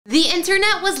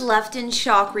internet was left in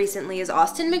shock recently as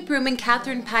Austin McBroom and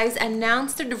Catherine Pais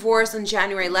announced their divorce on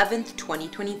January 11th,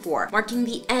 2024, marking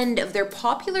the end of their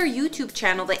popular YouTube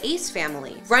channel, The Ace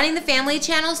Family. Running the family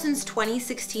channel since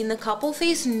 2016, the couple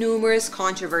faced numerous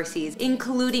controversies,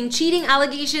 including cheating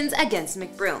allegations against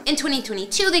McBroom. In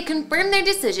 2022, they confirmed their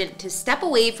decision to step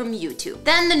away from YouTube.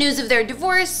 Then the news of their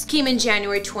divorce came in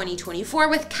January 2024,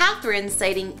 with Catherine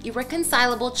citing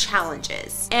irreconcilable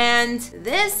challenges. And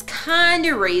this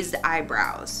kinda raised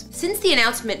eyebrows. Since the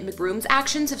announcement, McBroom's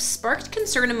actions have sparked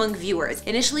concern among viewers.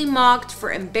 Initially mocked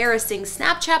for embarrassing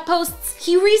Snapchat posts,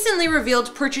 he recently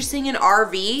revealed purchasing an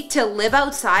RV to live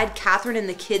outside Catherine and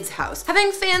the kids' house,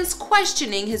 having fans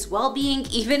questioning his well-being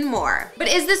even more. But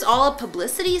is this all a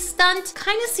publicity stunt?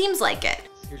 Kinda seems like it.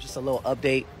 Here's just a little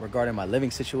update regarding my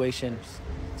living situation.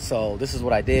 So this is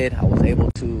what I did. I was able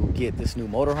to get this new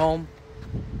motorhome,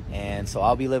 and so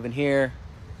I'll be living here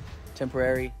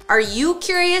temporary. Are you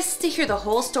curious to hear the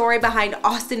whole story behind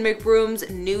Austin McBroom's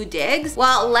new digs?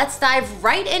 Well, let's dive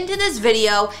right into this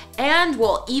video, and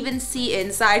we'll even see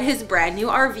inside his brand new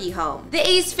RV home. The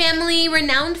Ace family,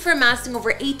 renowned for amassing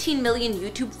over 18 million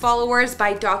YouTube followers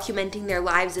by documenting their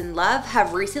lives in love,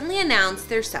 have recently announced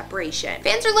their separation.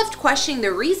 Fans are left questioning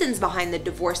the reasons behind the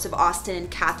divorce of Austin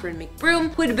and Catherine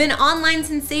McBroom, who had been online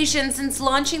sensations since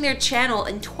launching their channel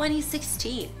in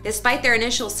 2016. Despite their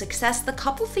initial success, the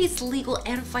couple faced legal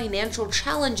and financial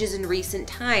challenges in recent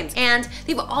times, and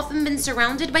they've often been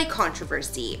surrounded by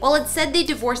controversy. While it's said they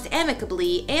divorced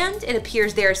amicably, and it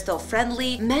appears they are still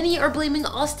friendly, many are blaming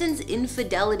Austin's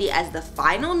infidelity as the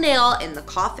final nail in the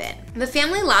coffin. The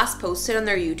family last posted on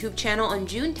their YouTube channel on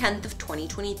June 10th of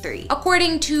 2023.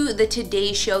 According to the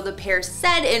Today Show, the pair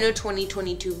said in a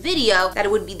 2022 video that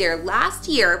it would be their last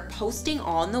year posting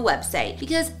on the website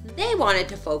because they wanted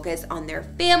to focus on their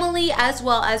family as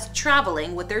well as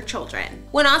traveling with their children.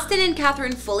 When Austin and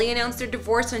Catherine fully announced their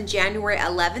divorce on January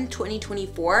 11,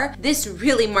 2024, this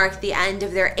really marked the end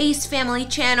of their Ace Family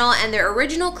channel and their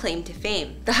original claim to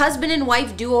fame. The husband and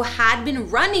wife duo had been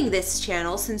running this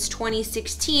channel since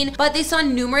 2016, but they saw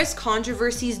numerous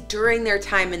controversies during their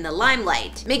time in the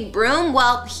limelight. McBroom,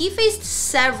 well, he faced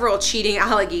several cheating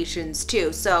allegations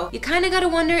too, so you kinda gotta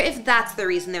wonder if that's the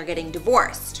reason they're getting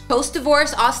divorced.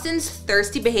 Post-divorce, Austin's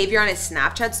thirsty behavior on his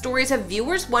Snapchat stories have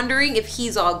viewers wondering if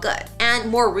he's all good. And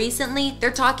more recently,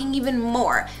 they're talking even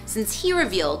more since he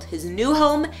revealed his new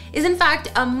home is in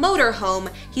fact a motor home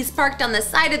he's parked on the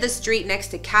side of the street next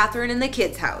to Catherine and the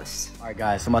kids' house. All right,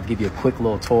 guys, so I'm about to give you a quick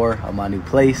little tour of my new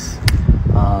place.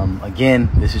 Again,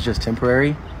 this is just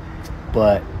temporary,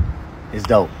 but it's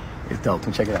dope. It's dope.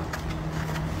 Come check it out.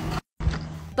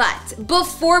 But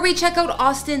before we check out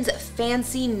Austin's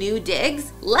fancy new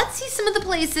digs, let's see some of the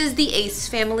places the Ace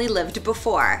family lived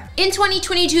before. In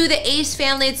 2022, the Ace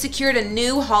family had secured a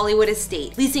new Hollywood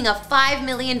estate, leasing a $5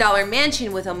 million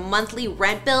mansion with a monthly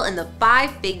rent bill in the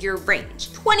five-figure range.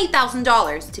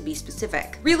 $20,000 to be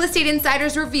specific. Real estate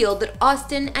insiders revealed that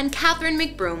Austin and Catherine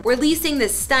McBroom were leasing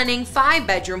this stunning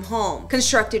 5-bedroom home.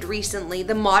 Constructed recently,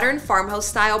 the modern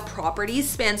farmhouse-style property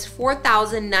spans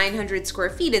 4,900 square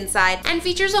feet inside and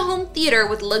features a home theater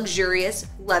with luxurious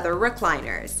leather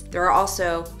recliners. There are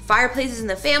also fireplaces in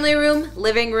the family room,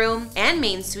 living room, and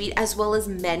main suite, as well as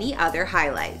many other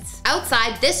highlights.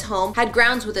 Outside, this home had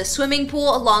grounds with a swimming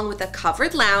pool along with a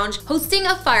covered lounge, hosting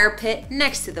a fire pit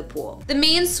next to the pool. The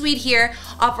main suite here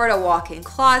offered a walk-in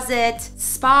closet,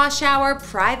 spa shower,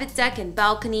 private deck, and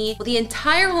balcony, while the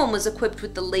entire home was equipped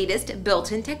with the latest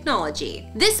built-in technology.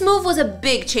 This move was a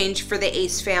big change for the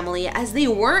Ace family as they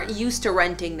weren't used to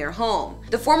renting their home.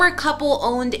 The former couple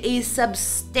owned a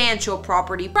substantial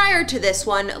property prior to this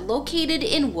one, located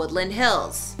in Woodland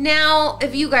Hills. Now,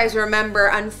 if you guys remember,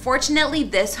 unfortunately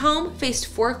this home faced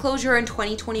foreclosure in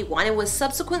 2021 and was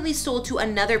subsequently sold to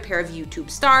another pair of YouTube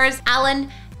stars, Alan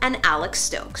and Alex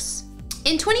Stokes.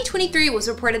 In 2023, it was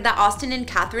reported that Austin and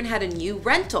Catherine had a new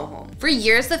rental home. For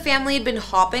years, the family had been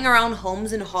hopping around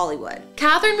homes in Hollywood.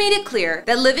 Catherine made it clear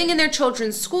that living in their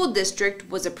children's school district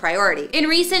was a priority. In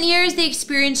recent years, they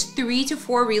experienced 3 to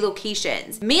 4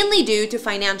 relocations, mainly due to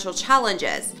financial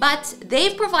challenges, but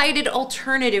they've provided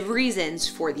alternative reasons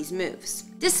for these moves.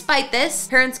 Despite this,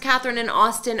 parents Catherine and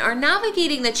Austin are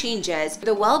navigating the changes for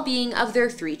the well-being of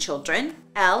their 3 children,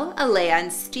 Elle, Alea,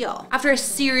 and Steele. After a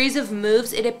series of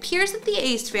moves, it appears that the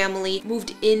Ace family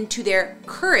moved into their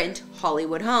current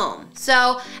Hollywood home.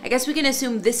 So I guess we can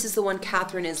assume this is the one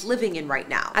Catherine is living in right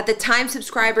now. At the time,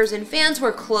 subscribers and fans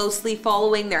were closely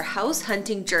following their house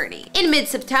hunting journey. In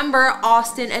mid-September,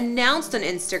 Austin announced on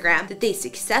Instagram that they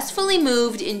successfully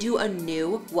moved into a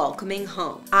new, welcoming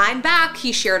home. "I'm back,"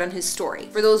 he shared on his story.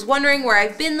 "For those wondering where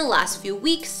I've been the last few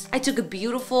weeks, I took a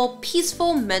beautiful,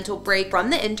 peaceful mental break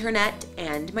from the internet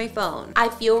and my phone. I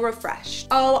feel refreshed.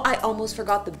 Oh, I almost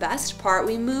forgot the best part.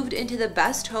 We moved into the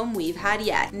best home we've had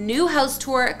yet. New house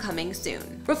tour coming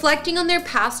soon." Reflecting on their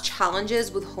past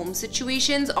challenges with home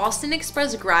situations, Austin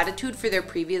expressed gratitude for their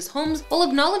previous homes while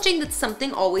acknowledging that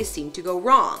something always seemed to go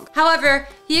wrong. However,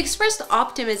 he expressed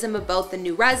optimism about the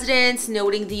new residence,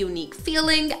 noting the unique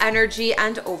feeling, energy,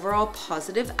 and overall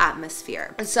positive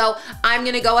atmosphere. And so I'm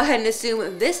gonna go ahead and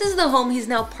assume this is the home he's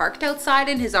now parked outside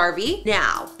in his RV.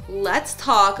 Now, let's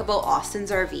talk about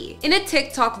Austin's RV. In a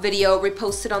TikTok video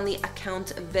reposted on the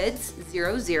account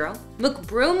Vids00,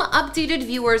 McBroom updated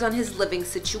viewers on his living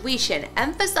situation,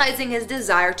 emphasizing his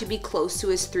desire to be close to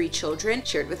his 3 children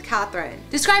shared with Catherine.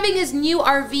 Describing his new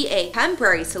RV a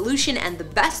temporary solution and the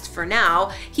best for now,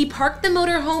 he parked the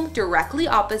motorhome directly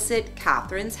opposite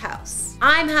Catherine's house.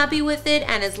 "I'm happy with it,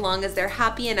 and as long as they're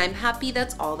happy and I'm happy,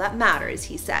 that's all that matters,"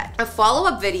 he said. A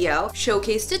follow-up video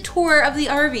showcased a tour of the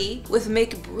RV, with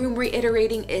McBroom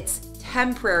reiterating its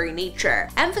temporary nature,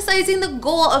 emphasizing the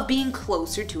goal of being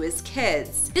closer to his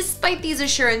kids. Despite these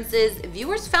assurances,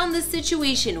 viewers found this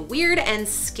situation weird and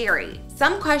scary.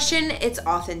 Some question its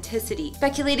authenticity,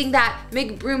 speculating that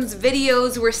McBroom's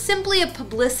videos were simply a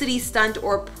publicity stunt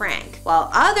or prank, while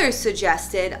others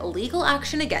suggested legal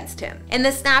action against him. In the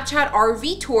Snapchat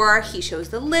RV tour, he shows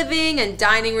the living and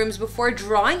dining rooms before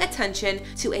drawing attention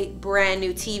to a brand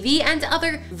new TV and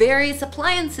other various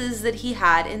appliances that he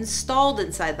had installed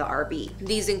inside the RV.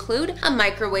 These include a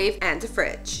microwave and a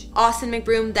fridge. Austin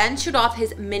McBroom then showed off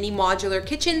his mini modular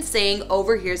kitchen, saying,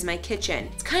 "Over here's my kitchen.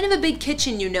 It's kind of a big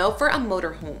kitchen, you know, for a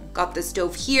motorhome. Got the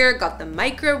stove here, got the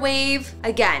microwave."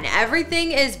 Again,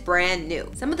 everything is brand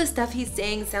new. Some of the stuff he's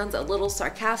saying sounds a little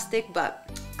sarcastic, but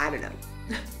I don't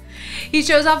know. He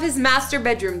shows off his master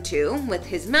bedroom too, with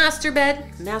his master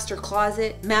bed, master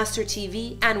closet, master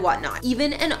TV, and whatnot.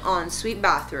 Even an ensuite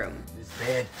bathroom. This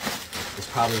bed is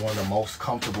probably one of the most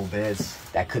comfortable beds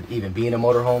that could even be in a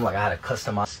motorhome. Like, I had to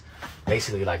customize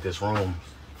basically like this room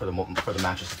for the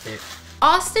mattress to fit.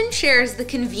 Austin shares the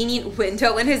convenient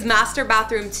window in his master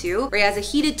bathroom too, where he has a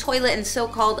heated toilet and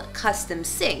so-called custom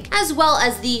sink, as well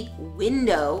as the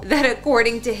window that,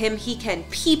 according to him, he can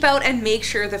peep out and make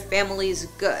sure the family's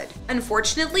good.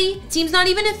 Unfortunately, it seems not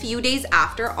even a few days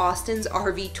after Austin's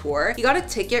RV tour, he got a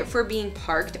ticket for being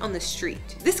parked on the street.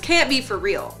 This can't be for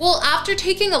real. Well, after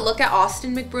taking a look at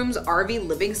Austin McBroom's RV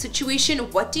living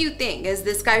situation, what do you think? Is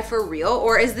this guy for real,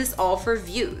 or is this all for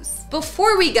views?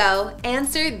 Before we go,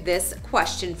 answer this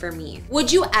question for me.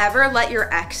 Would you ever let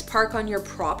your ex park on your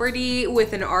property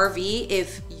with an RV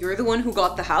if you're the one who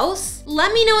got the house?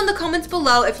 Let me know in the comments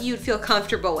below if you'd feel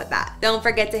comfortable with that. Don't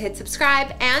forget to hit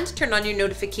subscribe and turn on your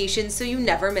notifications so you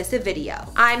never miss a video.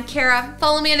 I'm Kara.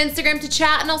 Follow me on Instagram to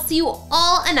chat, and I'll see you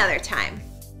all another time.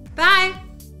 Bye.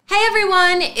 Hey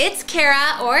everyone, it's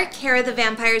Kara, or Kara the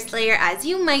Vampire Slayer as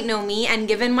you might know me, and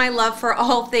given my love for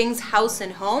all things house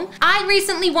and home, I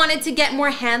recently wanted to get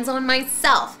more hands-on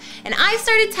myself, and I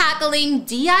started tackling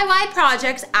DIY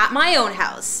projects at my own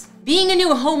house. Being a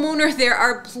new homeowner, there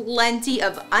are plenty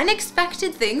of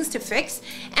unexpected things to fix,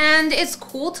 and it's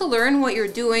cool to learn what you're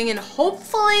doing and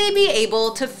hopefully be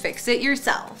able to fix it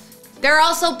yourself. There are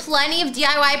also plenty of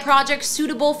DIY projects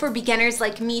suitable for beginners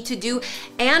like me to do,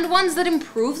 and ones that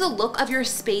improve the look of your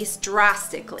space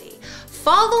drastically.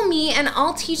 Follow me and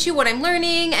I'll teach you what I'm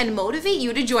learning and motivate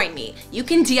you to join me. You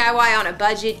can DIY on a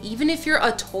budget even if you're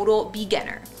a total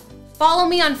beginner. Follow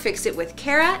me on Fix It with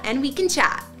Kara and we can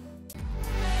chat.